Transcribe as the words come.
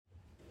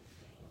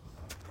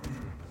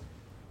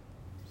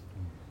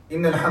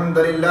إن الحمد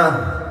لله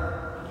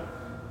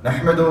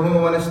نحمده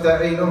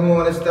ونستعينه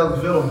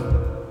ونستغفره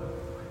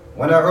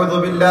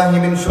ونعوذ بالله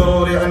من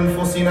شرور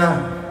أنفسنا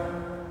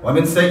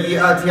ومن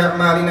سيئات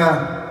أعمالنا.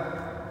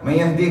 من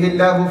يهده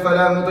الله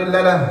فلا مضل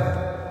له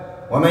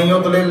ومن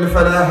يضلل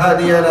فلا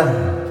هادي له.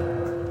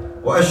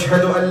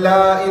 وأشهد أن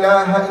لا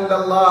إله إلا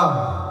الله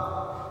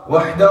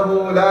وحده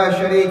لا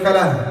شريك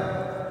له.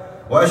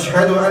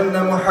 وأشهد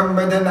أن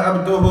محمدا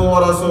عبده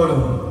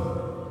ورسوله.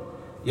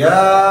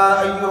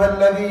 يا أيها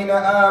الذين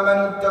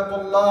آمنوا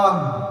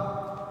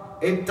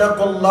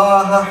اتقوا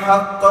الله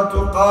حق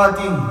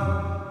تقاته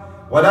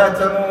ولا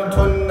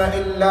تموتن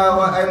إلا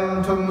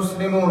وأنتم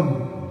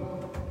مسلمون.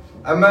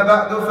 أما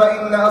بعد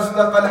فإن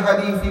أصدق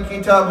الحديث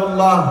كتاب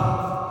الله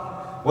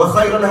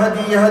وخير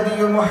الهدي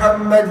هدي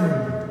محمد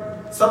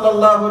صلى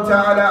الله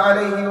تعالى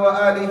عليه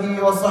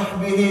وآله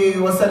وصحبه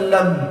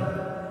وسلم.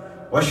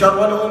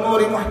 وشر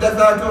الأمور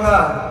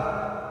محدثاتها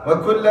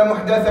وكل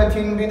محدثة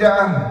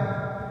بدعة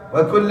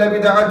وكل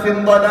بدعة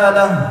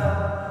ضلالة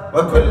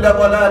وكل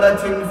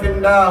ضلالة في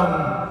النار.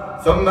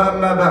 ثم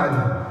أما بعد.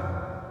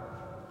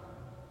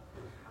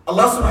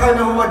 Allah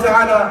subhanahu wa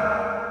ta'ala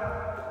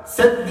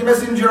sent the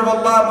messenger of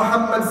Allah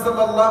Muhammad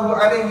sallallahu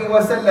alayhi wa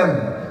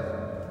sallam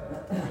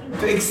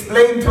to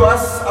explain to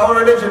us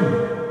our religion,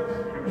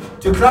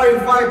 to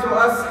clarify to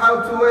us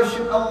how to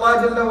worship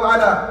Allah Jalla wa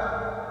ala,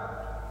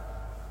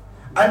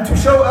 and to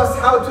show us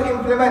how to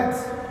implement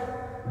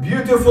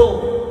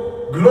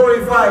beautiful,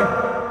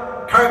 glorified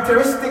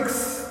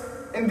characteristics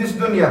in this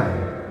dunya.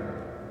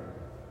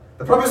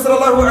 The Prophet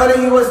sallallahu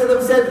alayhi wa sallam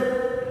said,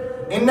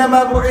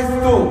 إِنَّمَا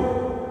بُعِثْتُ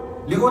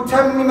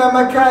لأتمم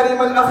مكارم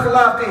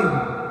الأخلاق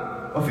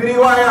وفي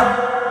رواية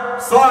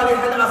صالح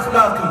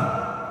الأخلاق.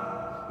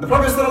 The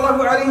Prophet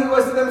sallallahu alayhi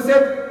wa sallam said,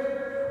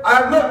 I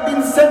have not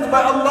been sent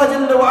by Allah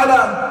Jalla wa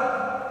ala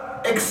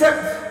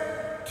except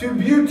to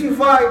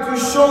beautify, to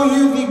show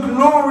you the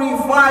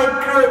glorified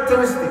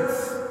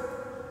characteristics,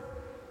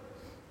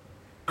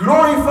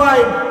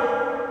 glorified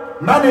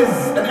manners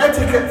and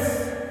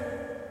etiquettes,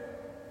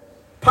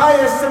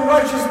 pious and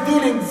righteous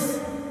dealings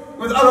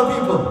with other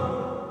people.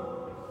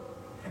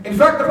 In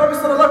fact, the Prophet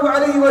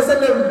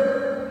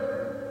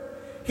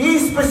ﷺ, he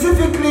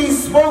specifically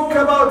spoke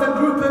about a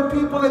group of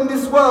people in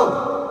this world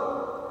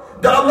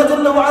that Allah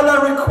Jalla wa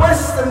ala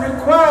requests and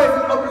requires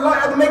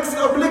and makes it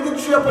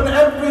obligatory upon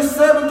every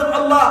servant of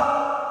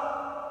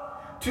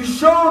Allah to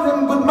show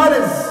them good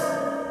manners,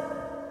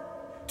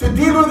 to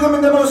deal with them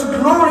in the most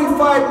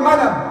glorified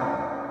manner,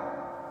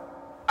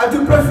 and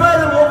to prefer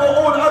them over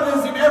all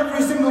others in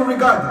every single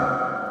regard.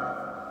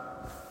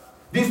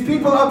 These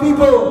people are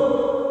people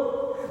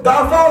that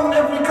are found in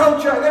every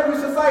culture, in every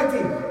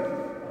society,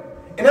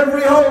 in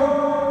every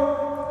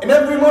home, in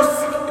every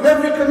mosque, in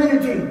every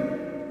community.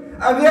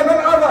 And they are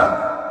none other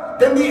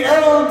than the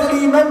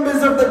elderly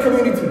members of the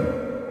community.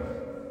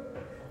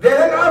 They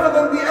are none other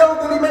than the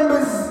elderly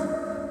members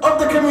of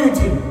the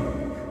community,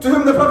 to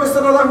whom the Prophet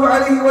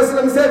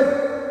ﷺ said,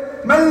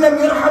 مَنْ لَمْ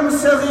يَرْحَمْ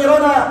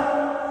صَغِيرَنَا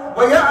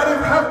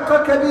وَيَعْرِفْ حَقَّ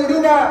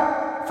كَبِيرِنَا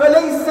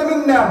فَلَيْسَ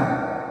مِنَّا.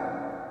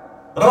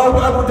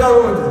 Rawahu Abu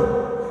Dawud.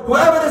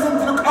 Whoever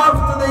doesn't look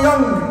after the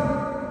young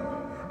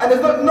and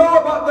does not know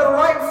about the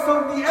rights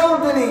of the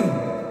elderly,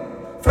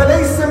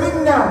 فَلَيْسَ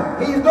مِنَّا,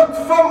 he is not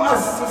from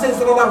us, he says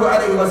sallallahu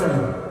alayhi wa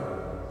sallam.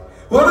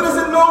 Whoever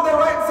doesn't know the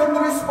rights and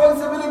the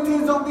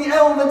responsibilities of the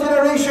elder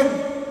generation,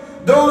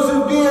 those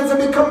whose beards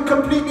have become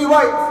completely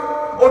white,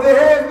 or their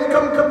hair has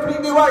become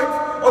completely white,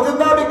 or they've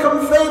now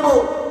become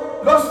feeble,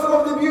 lost some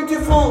of the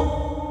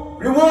beautiful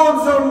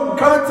rewards and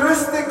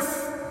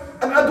characteristics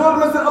and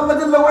adornments that Allah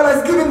Jalla wa ala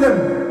has given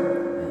them.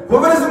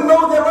 Whoever doesn't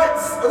know their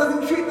rights or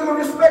doesn't treat them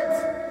with respect,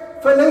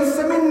 فَلَيْسَ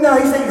مِنَّا,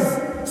 he says,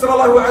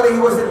 sallallahu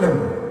alayhi wa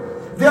sallam.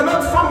 They are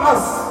not from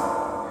us.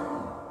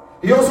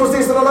 He also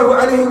says, sallallahu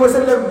alayhi wa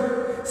sallam,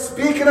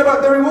 speaking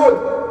about the reward,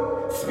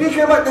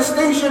 speaking about the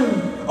station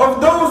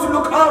of those who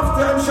look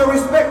after and show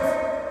respect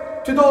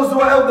to those who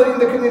are elderly in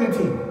the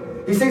community.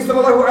 He says,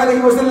 sallallahu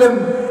alayhi wa sallam,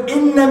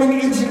 إِنَّ مِنْ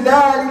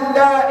إِجْلَالِ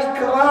اللَّهِ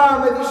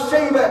إِكْرَامَ ذِي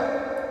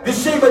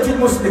الشَّيْبَةِ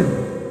الْمُسْلِمِ.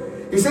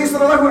 He says,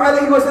 sallallahu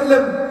alayhi wa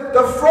sallam,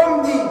 that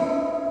from the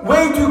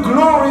way to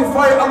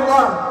glorify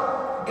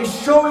Allah is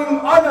showing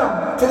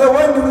honor to the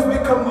one who has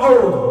become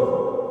old.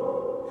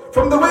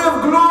 From the way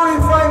of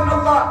glorifying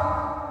Allah,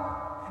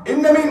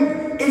 إِنَّ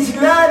مِنْ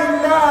إِجْلَالِ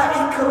اللَّهِ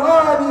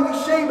إِكْرَامِ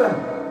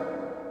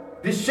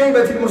ذِي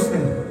الشَّيْبَةِ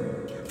الْمُسْلِمِ.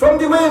 From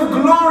the way of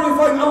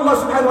glorifying Allah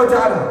subhanahu wa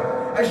ta'ala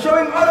and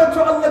showing honor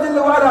to Allah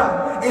Jalla wa ala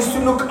is to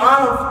look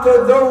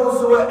after those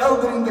who are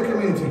elderly in the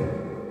community.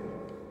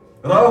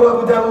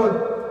 Rawahu Abu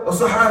Dawud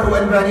وصححه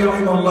الألباني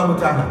رحمه الله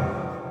تعالى.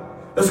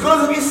 The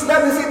scholars of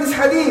Islam, they say this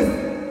hadith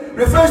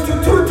refers to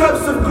two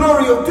types of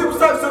glory, or two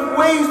types of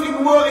ways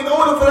in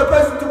order for a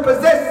person to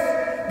possess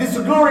this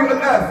glory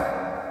on earth.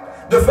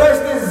 The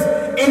first is,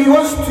 if he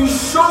wants to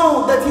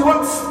show that he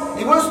wants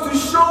to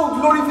show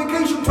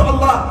glorification to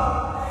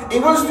Allah, he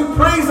wants to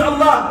praise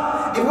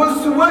Allah, he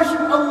wants to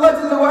worship Allah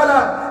Jalla wa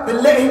ala,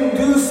 then let him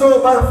do so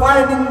by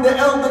finding the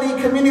elderly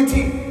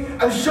community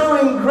and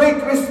showing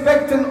great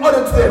respect and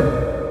honor to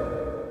them.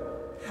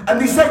 And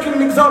the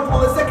second example,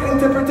 the second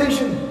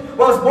interpretation,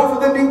 whilst both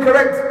of them being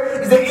correct,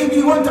 is that if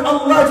you want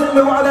Allah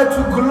Jalla wa Ala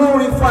to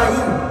glorify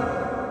you,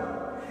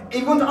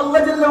 if you want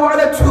Allah Jalla wa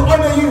Ala to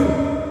honor you,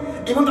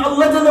 if you want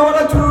Allah Jalla wa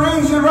Ala to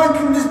raise your rank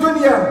in this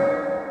dunya,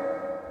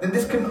 then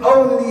this can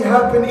only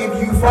happen if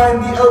you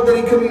find the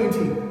elderly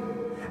community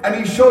and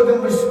you show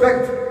them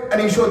respect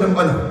and you show them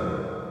honor.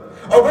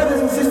 Our brothers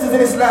and sisters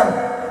in Islam,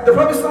 the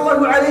Prophet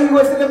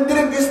ﷺ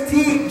didn't just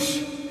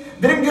teach,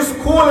 didn't just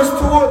call us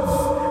towards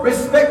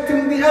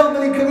respecting the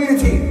elderly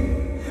community,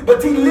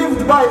 but he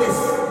lived by this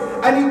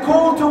and he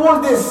called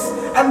towards this,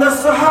 and the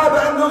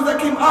Sahaba and those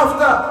that came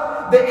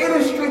after, they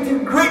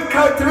illustrated great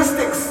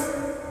characteristics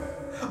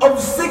of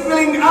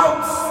signaling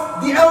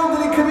out the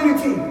elderly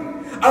community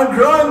and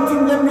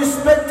granting them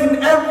respect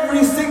in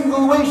every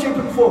single way, shape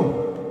and form.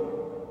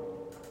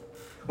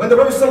 When the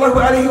Prophet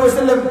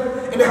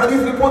ﷺ, in a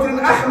hadith reported in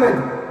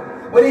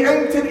Ahmad, when he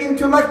entered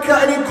into Mecca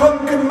and he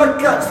conquered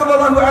Mecca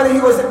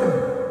ﷺ,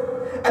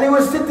 and he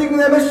was sitting in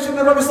the masjid,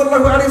 the Prophet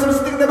ﷺ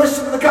sitting in the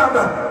masjid of the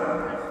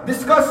Kaaba,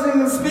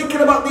 discussing and speaking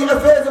about the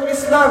affairs of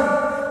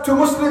Islam to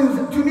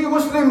Muslims, to new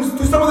Muslims,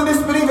 to some of the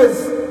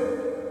disbelievers.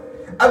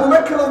 Abu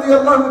Bakr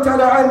radiallahu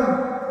ta'ala an,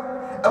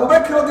 Abu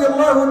Bakr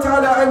radiallahu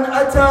ta'ala an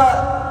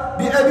ata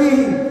bi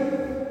abihi.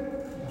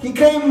 He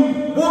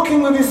came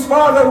walking with his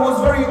father who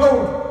was very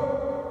old.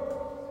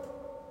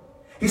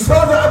 His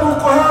father Abu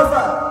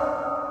Quhafa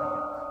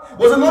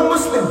was a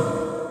non-Muslim.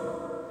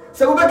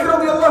 So Abu Bakr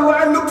radiallahu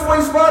an looked for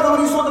his father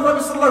when he saw the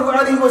Prophet sallallahu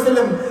alayhi wa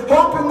sallam,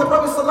 hoping the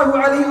Prophet sallallahu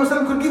alayhi wa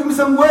sallam could give him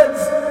some words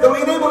that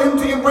would enable him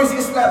to embrace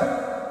Islam.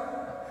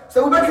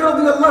 So Abu Bakr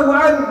radiallahu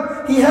an,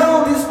 he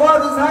held his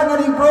father's hand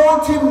and he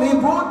brought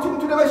him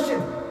to the masjid.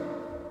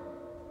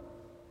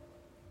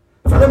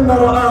 فلما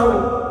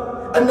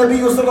رآه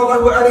النبي صلى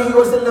الله عليه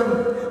وسلم,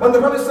 when the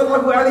Prophet صلى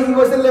الله عليه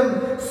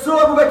وسلم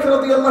saw Abu Bakr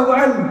radiallahu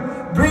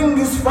an bring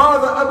his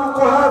father Abu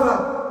Quhafa,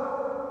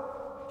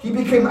 he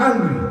became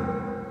angry.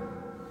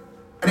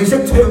 And he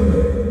said to him,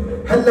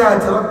 هلا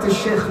تركت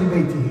الشيخ في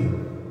بيته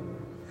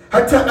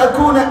حتى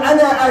أكون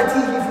أنا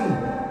آتيه فيه.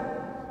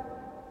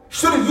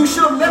 You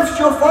should have left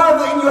your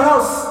father in your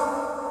house.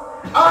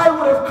 I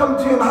would have come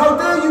to him. How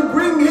dare you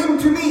bring him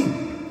to me?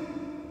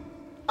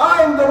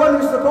 I am the one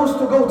who's supposed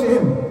to go to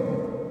him.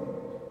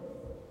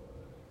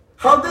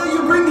 How dare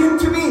you bring him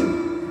to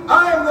me?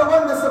 I am the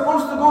one that's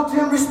supposed to go to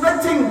him,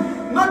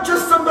 respecting not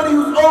just somebody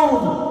who's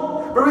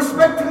old, but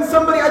respecting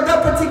somebody at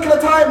that particular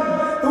time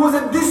who was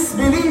a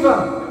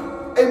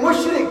disbeliever, a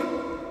mushrik,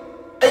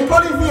 a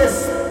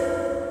polytheist.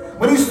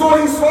 When he saw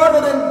his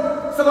father, then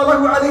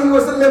sallallahu alayhi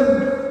wa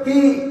sallam,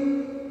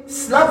 he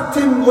slapped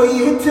him or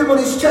he hit him on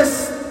his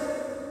chest,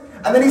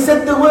 and then he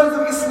said the words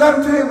of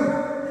Islam to him.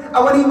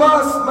 And when he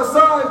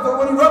massaged or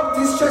when he rubbed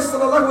his chest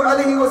sallallahu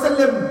alayhi wa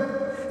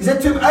sallam, he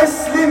said to him,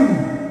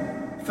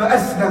 Aslim fa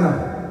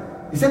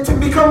aslama. He said to him,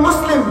 become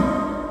Muslim,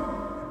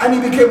 and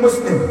he became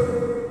Muslim.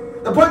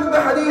 The point of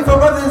the hadith, our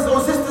brothers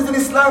or sisters in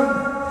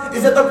Islam,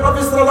 is that the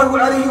Prophet sallallahu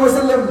alayhi wa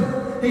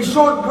sallam, he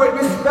showed great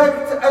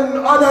respect and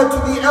honor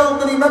to the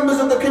elderly members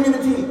of the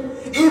community,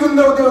 even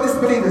though they were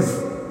disbelievers.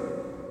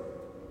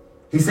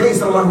 He says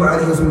sallallahu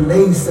alayhi wa sallam,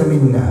 Laysa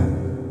minna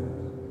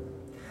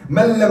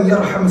man lam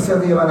yarham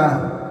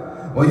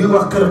saghirana wa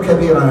yuwaqqir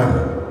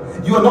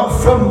kabirana. You are not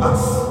from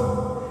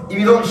us if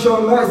you don't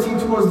show mercy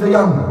towards the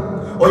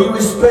young, or you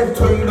respect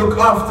or you look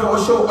after or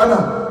show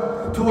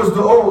honor towards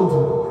the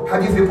old.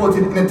 Hadith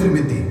reported in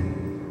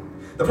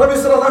Tirmidhi. The Prophet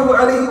sallallahu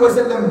alayhi wa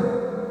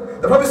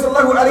sallam, the Prophet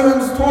sallallahu alayhi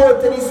wa sallam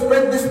taught and he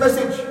spread this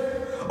message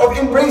of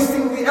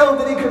embracing the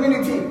elderly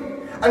community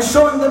and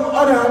showing them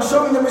honor and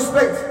showing them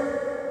respect.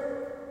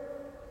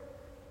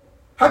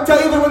 Hatta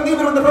even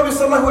when the Prophet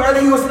sallallahu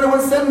alayhi wa sallam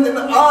would send an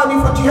army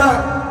for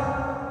jihad,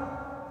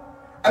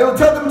 and he would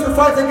tell them to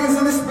fight against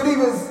the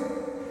disbelievers,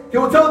 he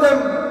would tell them,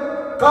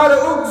 قال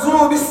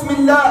أغزوا بسم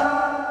الله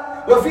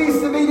وفي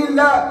سبيل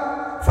الله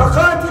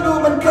فقاتلوا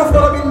من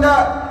كفر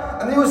بالله.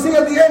 And they would say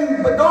at the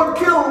end, but don't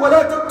kill,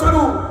 ولا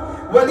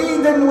تقتلوا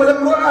وليدا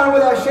ولا امرأة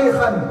ولا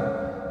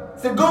شيخا.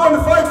 So go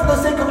and fight for the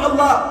sake of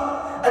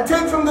Allah, and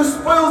take from the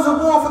spoils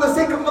of war for the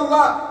sake of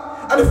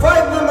Allah, and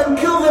fight them and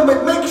kill them,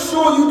 but make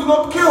sure you do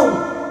not kill.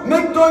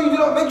 Make sure you do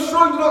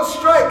not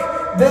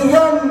strike the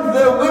young,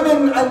 the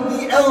women and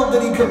the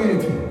elderly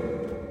community.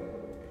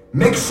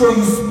 Make sure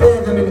you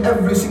spare them in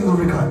every single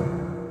regard.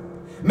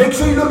 Make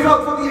sure you look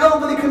out for the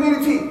elderly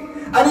community,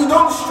 and you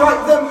don't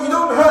strike them, you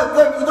don't hurt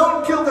them, you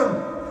don't kill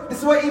them. This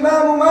is what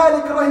Imam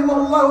Malik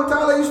rahimahullah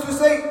ta'ala used to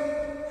say.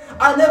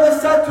 I never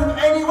sat with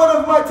any one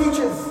of my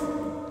teachers,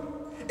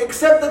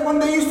 except that when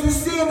they used to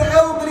see an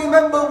elderly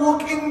member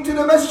walk into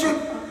the masjid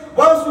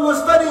whilst we were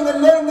studying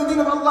and learning the deen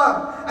of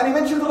Allah, and he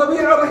mentioned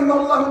Rabi'a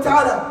rahimahullah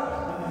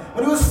ta'ala,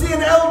 when he would see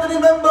an elderly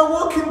member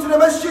walk into the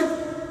masjid,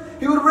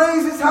 he would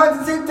raise his hands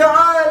and say,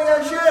 Ta'al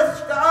ya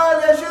Shaykh,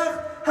 Ta'al ya Shaykh,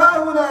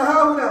 ha huna,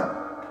 ha huna.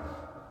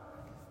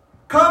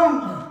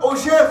 Come, O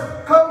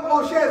Shaykh, come,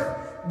 O Shaykh.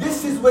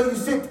 This is where you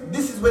sit,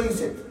 this is where you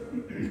sit.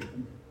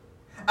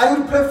 And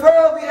he would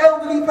prefer the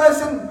elderly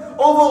person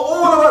over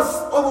all of us,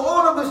 over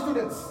all of the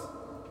students,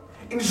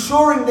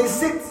 ensuring they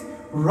sit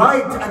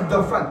right at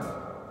the front,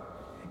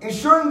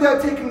 ensuring they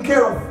are taken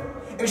care of,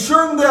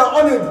 ensuring they are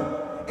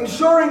honored,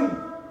 ensuring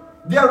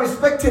they are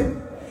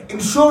respected,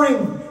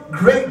 ensuring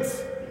great,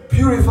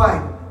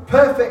 purified,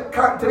 perfect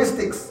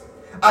characteristics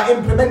are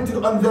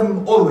implemented on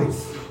them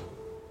always.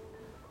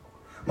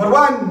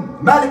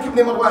 Malik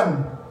ibn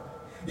Marwan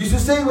used to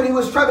say when he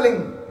was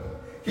traveling,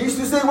 he used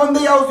to say, one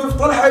day I was with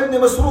Talha ibn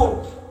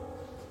Masroor,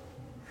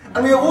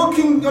 and we were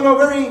walking on a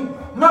very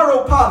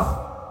narrow path,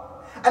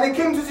 and it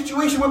came to a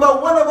situation where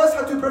one of us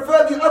had to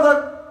prefer the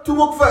other to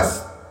walk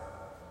first.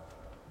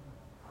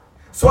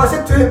 So I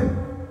said to him,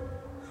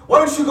 why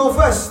don't you go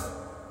first?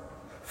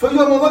 For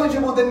you are more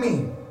knowledgeable than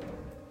me.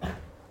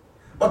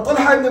 But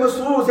Talha ibn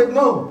Masroor said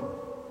no.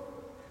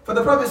 For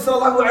the Prophet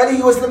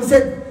ﷺ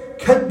said,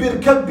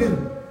 Kabbir,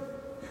 Kabbir.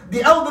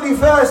 The elderly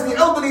first, the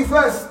elderly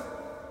first.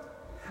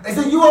 I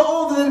said, you are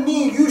older than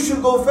me, you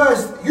should go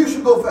first, you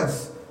should go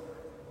first.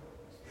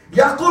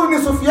 Yaqub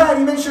ibn Sufyan,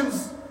 he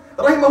mentions,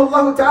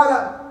 rahimahullah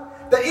ta'ala,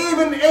 that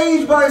even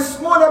aged by a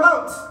small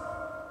amount.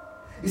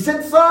 He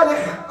said,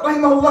 Saleh,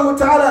 rahimahullah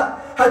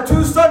ta'ala, had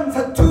two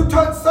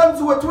sons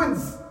who were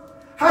twins,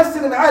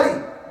 Hassan and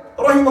Ali,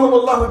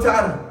 rahimahullah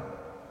ta'ala.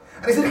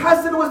 And he said,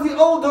 Hassan was the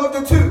older of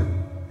the two.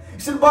 He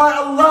said, by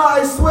Allah,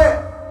 I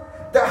swear,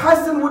 that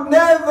Hassan would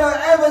never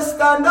ever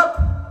stand up.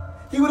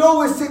 He would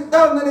always sit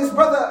down, and his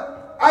brother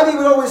Ali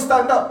would always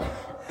stand up.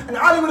 And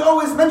Ali would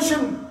always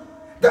mention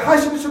that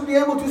Hassan should be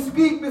able to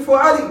speak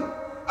before Ali,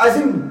 as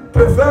in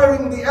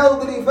preferring the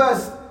elderly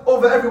first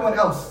over everyone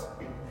else.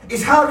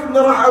 Ishaq ibn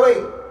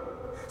Rahaway,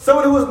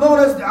 someone who was known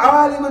as the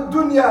Alim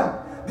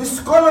al-Dunya, the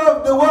scholar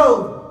of the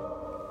world.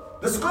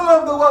 The scholar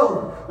of the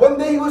world. One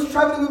day he was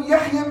traveling with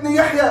Yahya ibn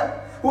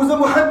Yahya, who was a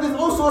muhaddith,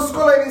 also a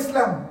scholar in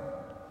Islam.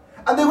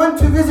 And they went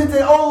to visit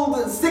an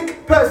old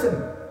sick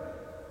person.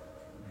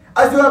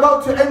 As they were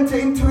about to enter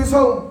into his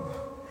home,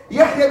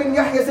 Yahya bin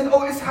Yahya said,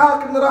 oh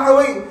Ishaq ibn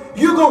Rahaway,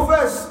 you go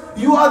first.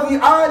 You are the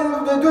alim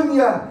of the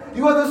dunya.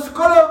 You are the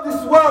scholar of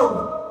this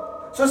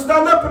world. So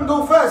stand up and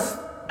go first.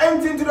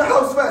 Enter into the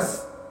house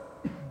first.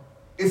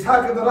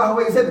 Ishaq ibn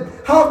Rahaway said,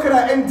 how can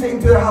I enter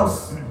into the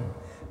house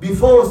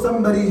before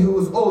somebody who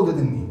is older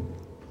than me?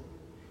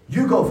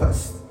 You go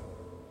first.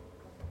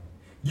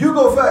 You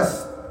go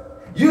first.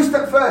 You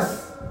step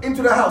first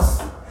into the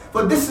house.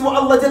 For this is what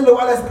Allah Jalla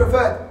wa Ala has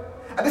preferred.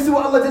 And this is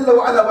what Allah Jalla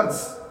wa Ala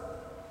wants.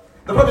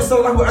 The Prophet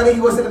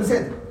ﷺ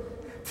said,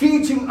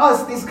 teaching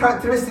us these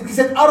characteristics, he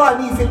said,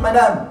 Arani fil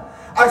manam.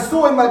 I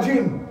saw in my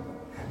dream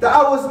that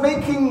I was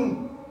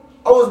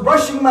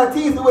brushing my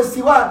teeth with a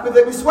siwak, with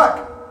a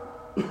miswak.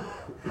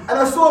 And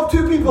I saw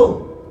two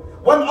people,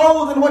 one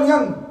old and one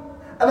young.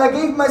 And I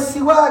gave my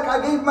siwak,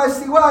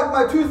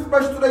 my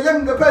toothbrush to the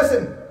younger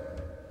person.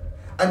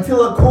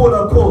 Until a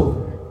caller called.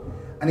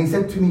 And he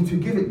said to me to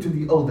give it to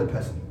the older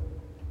person.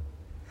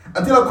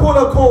 Until a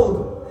caller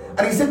called.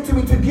 And he said to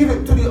me to give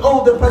it to the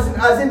older person,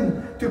 as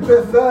in to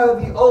prefer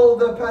the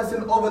older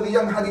person over the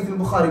young. Hadith in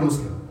Bukhari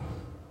Muslim.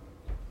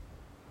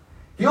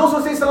 He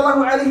also says,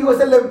 sallallahu alayhi wa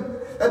sallam,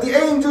 that the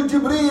angel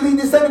Jibreel, he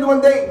descended one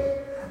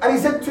day, and he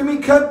said to me,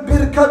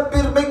 Kabbir,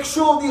 Kabbir, make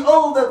sure the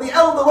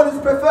elder one is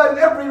preferred in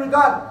every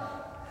regard.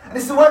 And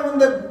this is why when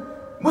the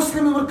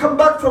Muslims would come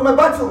back from a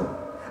battle,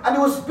 and they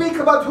would speak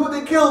about who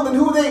they killed, and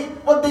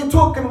what they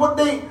took, and what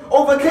they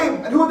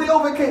overcame, and who they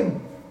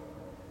overcame.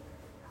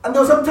 And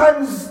there were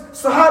sometimes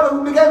Sahaba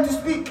who began to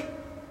speak.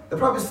 The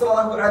Prophet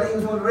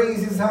ﷺ would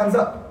raise his hands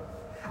up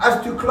as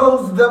to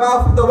close the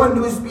mouth of the one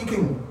who is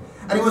speaking.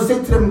 And he would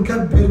say to them,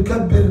 Kabbir,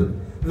 Kabbir,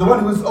 the one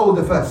who is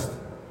older first.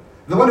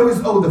 The one who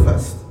is older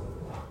first.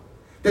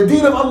 The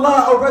deen of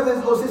Allah, our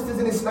brothers or sisters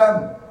in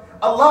Islam,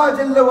 Allah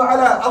Jalla wa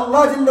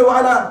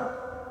Ala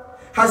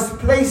has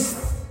placed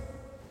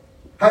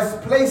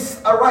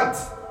a right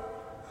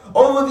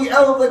over the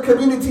elder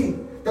community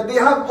that they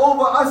have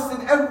over us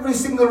in every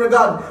single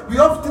regard. We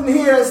often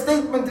hear a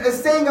statement, a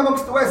saying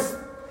amongst the West,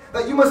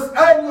 that you must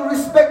earn your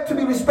respect to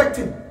be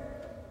respected.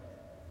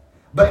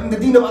 But in the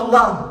deen of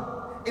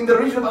Allah, in the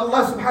religion of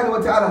Allah subhanahu wa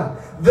ta'ala,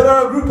 there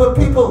are a group of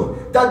people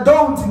that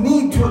don't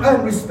need to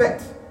earn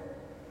respect.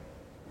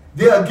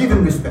 They are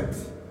given respect.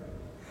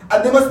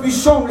 And they must be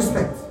shown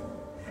respect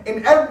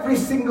in every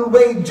single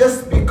way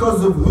just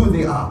because of who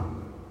they are.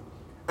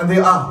 And they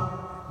are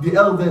the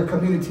elder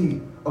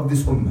community of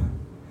this ummah.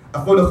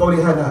 أقول قولي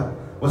هذا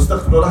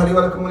واستغفر الله لي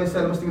ولكم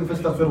ولسائر المسلمين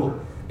فاستغفروه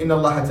إن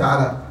الله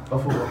تعالى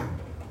غفور رحيم.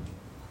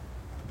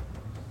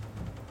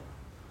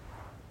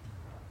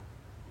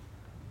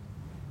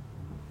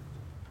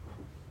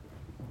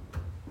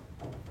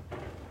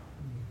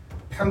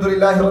 الحمد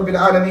لله رب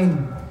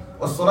العالمين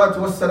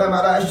والصلاة والسلام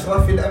على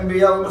أشرف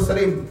الأنبياء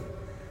والمرسلين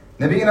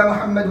نبينا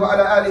محمد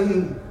وعلى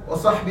آله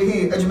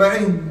وصحبه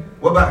أجمعين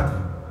وبعد.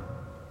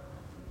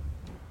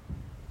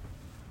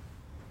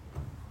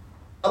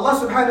 Allah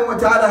subhanahu wa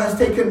ta'ala has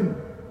taken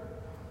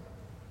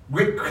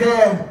great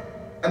care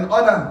and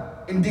honor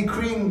in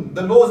decreeing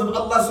the laws of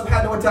Allah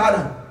subhanahu wa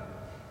ta'ala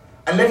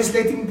and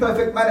legislating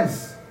perfect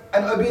manners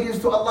and obedience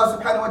to Allah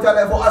subhanahu wa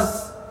ta'ala for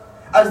us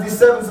as the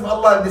servants of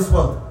Allah in this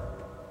world.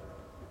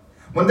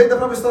 One day the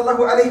Prophet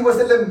sallallahu alayhi wa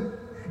sallam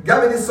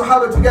gathered his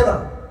Sahaba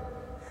together.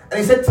 And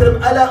he said to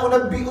them, أَلَا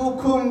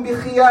أُنَبِّئُكُمْ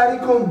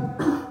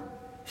بِخِيَارِكُمْ.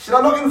 Shall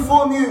I not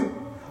inform you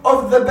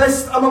of the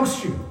best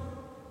amongst you?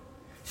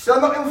 Shall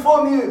I not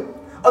inform you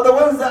of the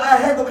ones that are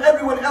ahead of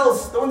everyone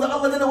else, the ones that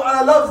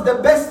Allah loves, the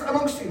best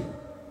amongst you?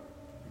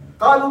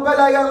 قَالُوا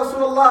بَلَا يَا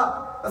رَسُولَ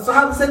اللَّهِ. The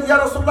Sahaba said, Ya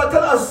Rasulullah,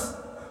 tell us,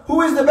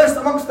 who is the best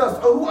amongst us,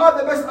 or who are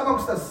the best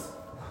amongst us?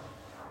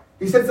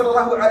 He said,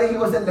 sallallahu alayhi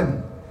wa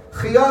sallam,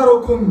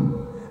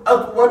 خِيَارُكُمْ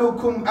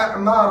أَطْوَلُكُمْ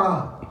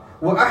أَعْمَارًا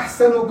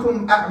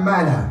وَأَحْسَنُكُمْ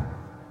أَعْمَالًا.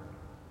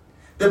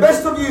 The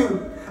best of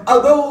you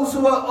are those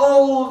who are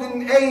old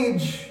in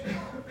age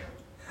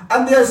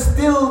and they are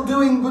still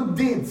doing good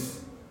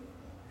deeds.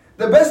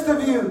 The best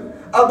of you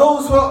are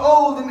those who are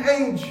old in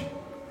age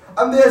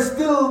and they are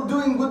still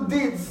doing good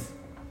deeds.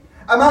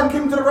 A man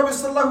came to the Prophet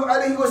sallallahu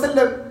alayhi wa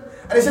sallam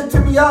and he said to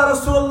me, Ya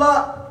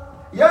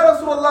Rasulullah, Ya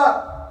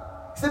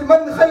Rasulullah. He said,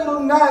 Man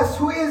khayrun nas,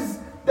 who is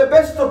the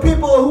best of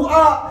people, who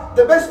are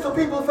the best of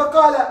people?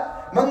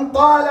 فَقَالَ مَنْ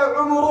طَالَ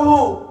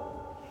عُمُرُهُ.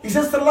 He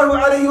says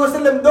sallallahu alayhi wa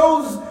sallam,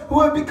 those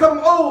who have become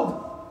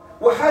old,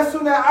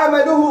 وَحَسُنَ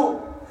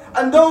عَمَلُهُ,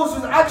 and those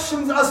whose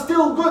actions are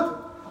still good,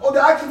 or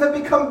the actions have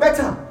become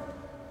better.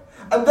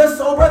 And thus,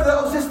 oh brother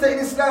or sister in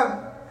Islam,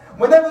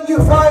 whenever you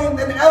find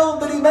an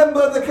elderly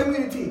member of the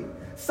community,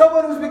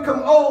 someone who's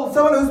become old,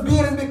 someone whose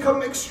beard has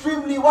become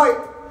extremely white,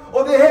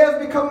 or their hair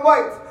has become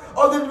white,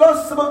 or they've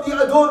lost some of the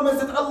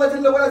adornments that Allah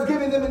has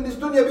given them in this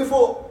dunya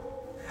before,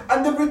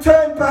 and they've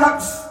returned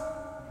perhaps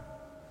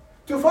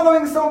to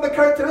following some of the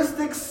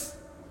characteristics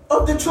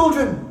of the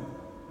children,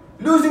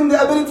 losing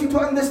the ability to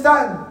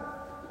understand,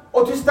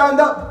 or to stand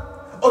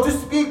up, or to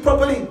speak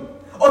properly,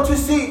 or to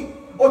see,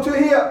 or to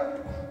hear.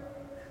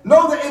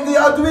 Know that if they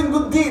are doing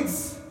good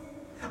deeds,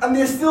 and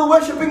they are still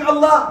worshipping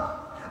Allah,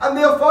 and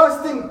they are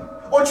fasting,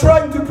 or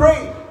trying to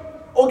pray,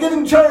 or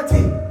giving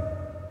charity,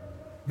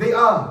 they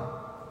are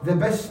the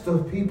best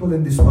of people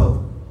in this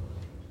world.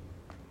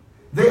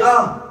 They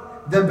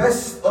are the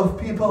best of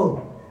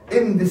people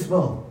in this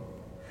world.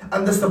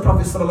 And thus the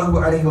Prophet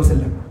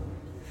ﷺ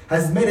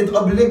has made it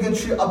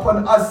obligatory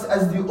upon us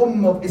as the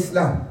Ummah of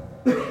Islam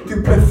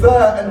to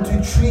prefer and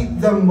to treat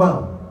them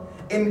well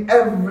in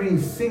every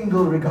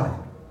single regard.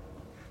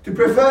 To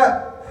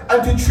prefer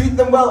and to treat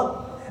them well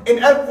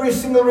in every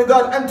single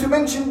regard, and to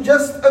mention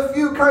just a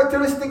few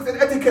characteristics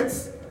and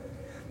etiquettes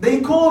that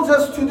He calls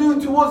us to do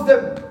towards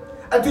them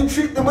and to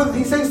treat them with.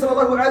 He says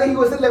sallallahu alayhi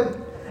wa sallam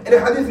in a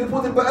hadith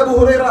reported by Abu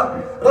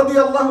Hurairah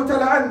radiyallahu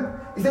ta'ala an,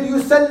 he said,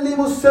 يُسَلِّمُ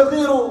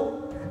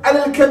الصَّغِيرُ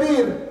عَلَى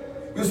الْكَبِيرُ.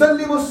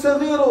 يُسَلِّمُ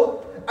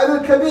الصَّغِيرُ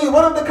عَلَى الْكَبِيرُ.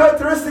 One of the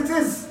characteristics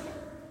is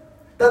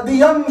that the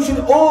young should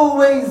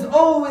always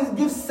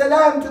give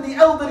salam to the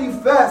elderly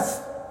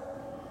first.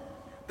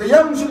 The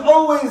young should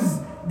always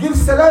give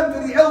salam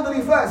to the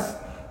elderly first.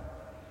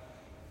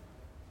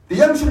 The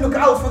young should look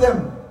out for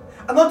them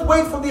and not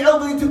wait for the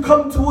elderly to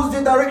come towards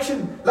their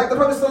direction. Like the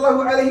Prophet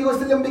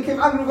ﷺ became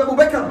angry with Abu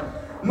Bakr.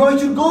 No, he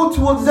should go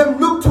towards them,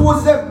 look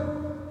towards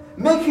them,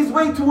 make his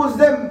way towards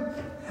them,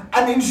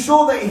 and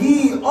ensure that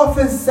he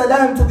offers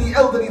salam to the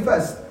elderly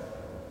first.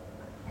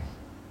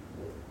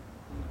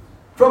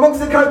 From amongst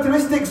the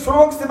characteristics, from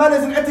amongst the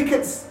manners and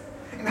etiquettes,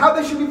 and how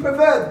they should be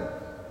preferred,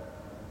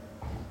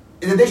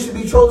 is that they should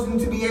be chosen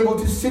to be able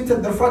to sit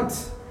at the front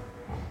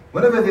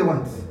whenever they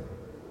want.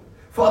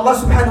 For Allah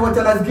subhanahu wa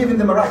ta'ala has given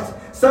them a right.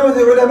 Some of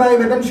the ulama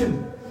may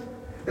mention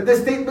that the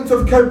statements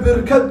of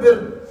kabbir,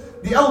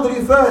 the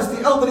elderly first,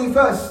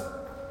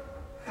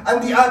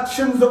 and the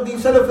actions of the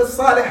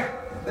Saleh,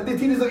 that the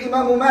teachers of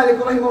Imam Malik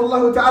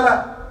rahimahullah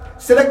ta'ala,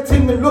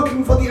 selecting and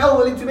looking for the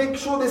elderly to make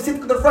sure they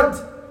sit at the front.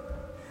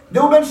 They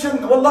will mention,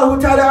 wallahu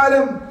ta'ala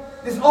alam,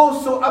 this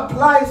also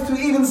applies to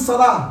even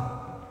salah.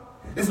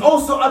 This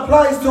also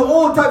applies to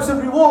all types of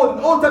reward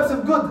and all types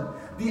of good.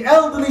 The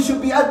elderly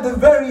should be at the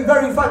very,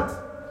 very front.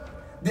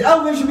 The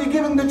elderly should be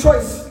given the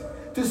choice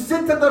to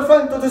sit at the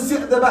front or to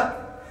sit at the back.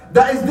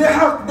 That is their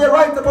haqq, their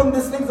right upon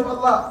the slaves of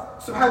Allah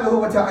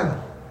subhanahu wa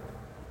ta'ala.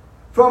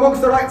 From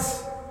amongst the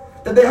rights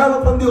that they have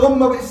upon the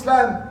Ummah of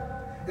Islam,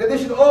 that they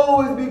should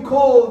always be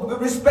called with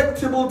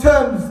respectable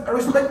terms and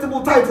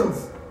respectable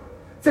titles,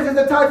 such as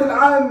the title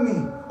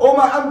Ammi, or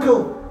my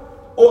uncle,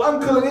 or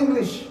uncle in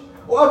English,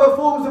 or other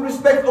forms of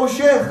respect, or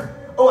Shaykh,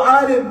 or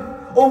Alim,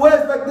 or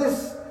words like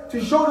this,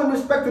 to show them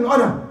respect and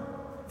honor.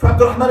 For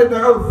Abdurrahman ibn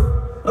Auf,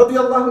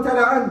 radiyallahu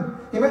ta'ala an,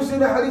 he mentioned in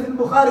the hadith in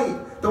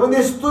Bukhari, that when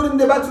they stood in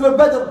the battle of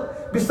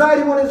Badr, beside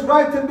him on his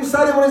right and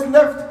beside him on his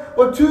left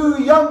were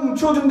two young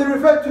children. They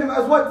referred to him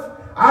as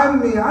what?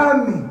 Ammi,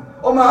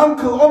 or my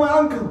uncle.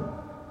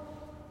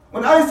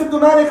 When Anas ibn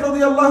Malik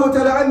radiyallahu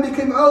ta'ala an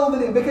became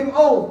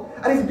old,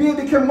 and his beard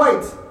became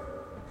white,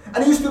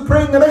 and he used to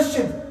pray in the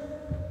masjid,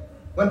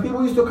 when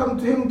people used to come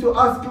to him to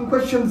ask him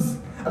questions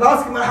and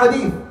ask him a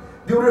hadith,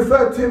 they would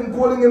refer to him,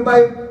 calling him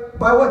by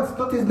what?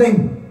 Not his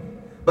name,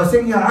 but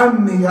saying, Ya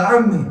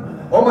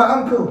Ammi, or my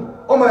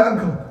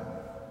uncle.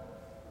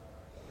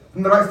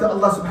 From the rights that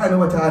Allah subhanahu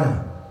wa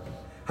ta'ala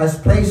has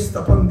placed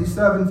upon the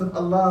servants of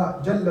Allah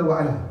Jalla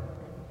wa ala,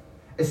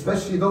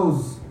 especially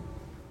those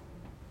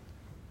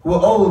who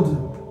are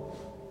old,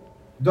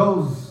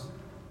 those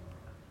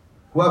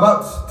who are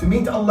about to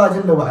meet Allah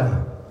Jalla wa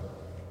Ala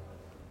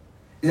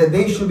is that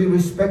they should be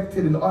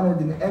respected and honored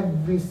in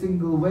every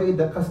single way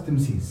the custom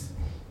sees.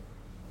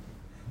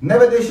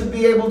 Never they should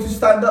be able to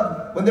stand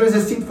up when there is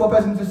a seat for a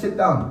person to sit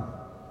down.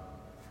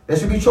 They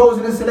should be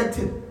chosen and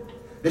selected.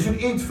 They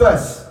should eat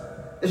first.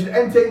 They should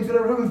enter into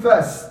the room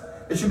first.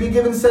 They should be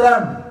given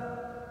salam.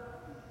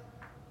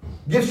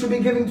 Gifts should be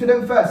given to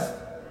them first.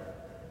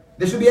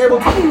 They should be able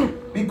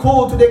to be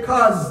called to their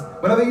cars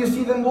whenever you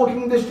see them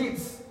walking in the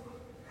streets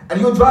and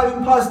you're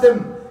driving past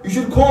them. You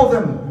should call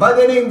them by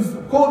their names,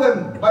 call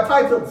them by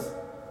titles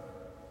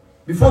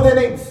before their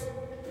names,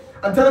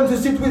 and tell them to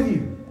sit with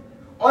you.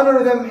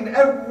 Honor them in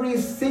every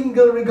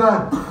single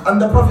regard. And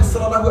the Prophet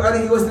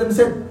ﷺ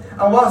said,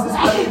 and whilst this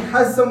hadith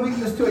has some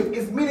weakness to it,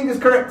 its meaning is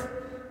correct.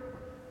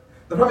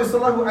 The Prophet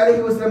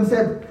ﷺ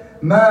said,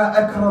 ما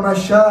أكرم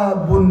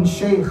شاب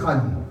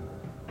شيخا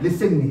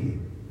لسنه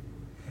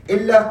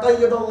إلا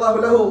قيد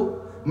الله له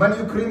من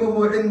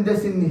يكرمه عند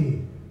سنه.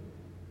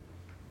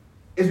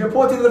 It's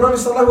reported that the Prophet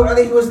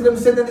ﷺ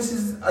said that this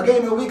is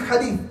again a weak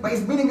hadith, but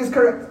its meaning is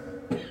correct.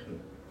 He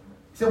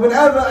said,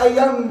 whenever a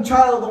young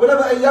child, or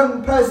whenever a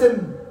young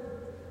person,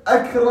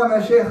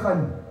 أكرم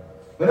شيخا,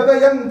 whenever a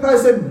young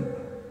person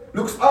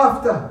looks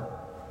after,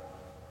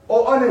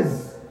 or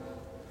honors,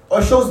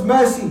 or shows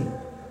mercy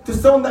to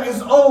someone that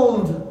is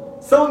old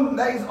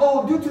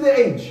due to their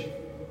age,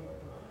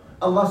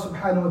 Allah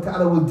subhanahu wa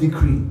ta'ala will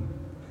decree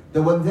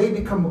that when they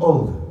become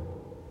old,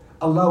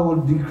 Allah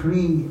will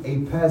decree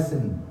a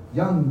person,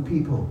 young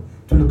people,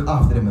 to look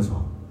after them as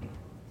well.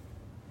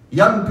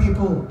 Young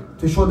people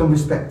to show them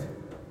respect.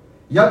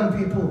 Young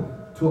people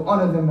to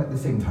honor them at the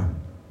same time.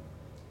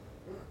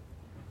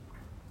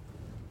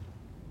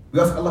 We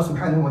ask Allah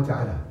subhanahu wa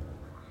ta'ala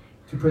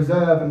to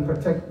preserve and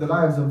protect the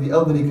lives of the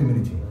elderly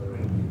community.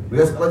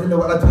 We ask Allah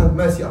to have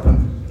mercy upon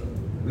them.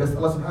 We ask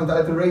Allah subhanahu wa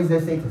ta'ala to raise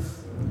their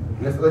status.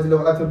 We ask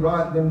Allah to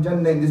grant them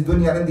Jannah in this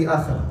dunya and the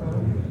akhirah.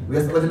 We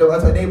ask Allah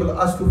to enable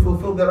us to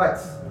fulfill their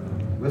rights.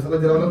 We ask Allah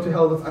not to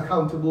hold us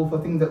accountable for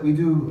things that we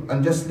do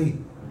unjustly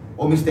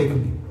or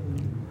mistakenly.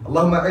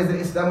 اللهم أعز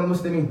الإسلام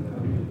والمسلمين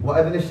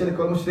وأذل الشرك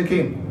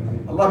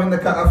والمشركين. اللهم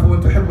إنك عفو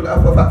تحب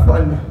العفو فاعف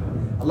عنا.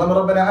 اللهم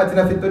ربنا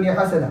آتنا في الدنيا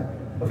حسنة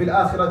وفي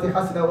الآخرة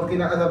حسنة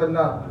وقنا عذاب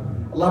النار.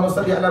 اللهم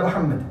صل على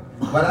محمد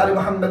وعلى آل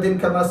محمد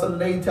كما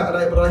صليت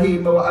على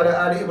إبراهيم وعلى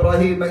آل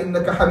إبراهيم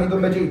إنك حميد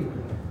مجيد.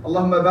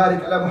 اللهم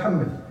بارك على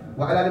محمد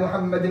وعلى آل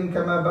محمد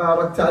كما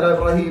باركت على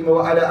إبراهيم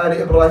وعلى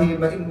آل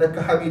إبراهيم إنك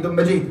حميد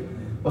مجيد.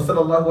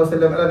 وصلى الله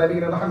وسلم على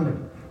نبينا محمد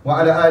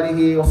وعلى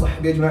آله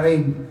وصحبه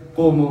أجمعين.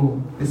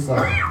 قوموا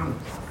للصلاة.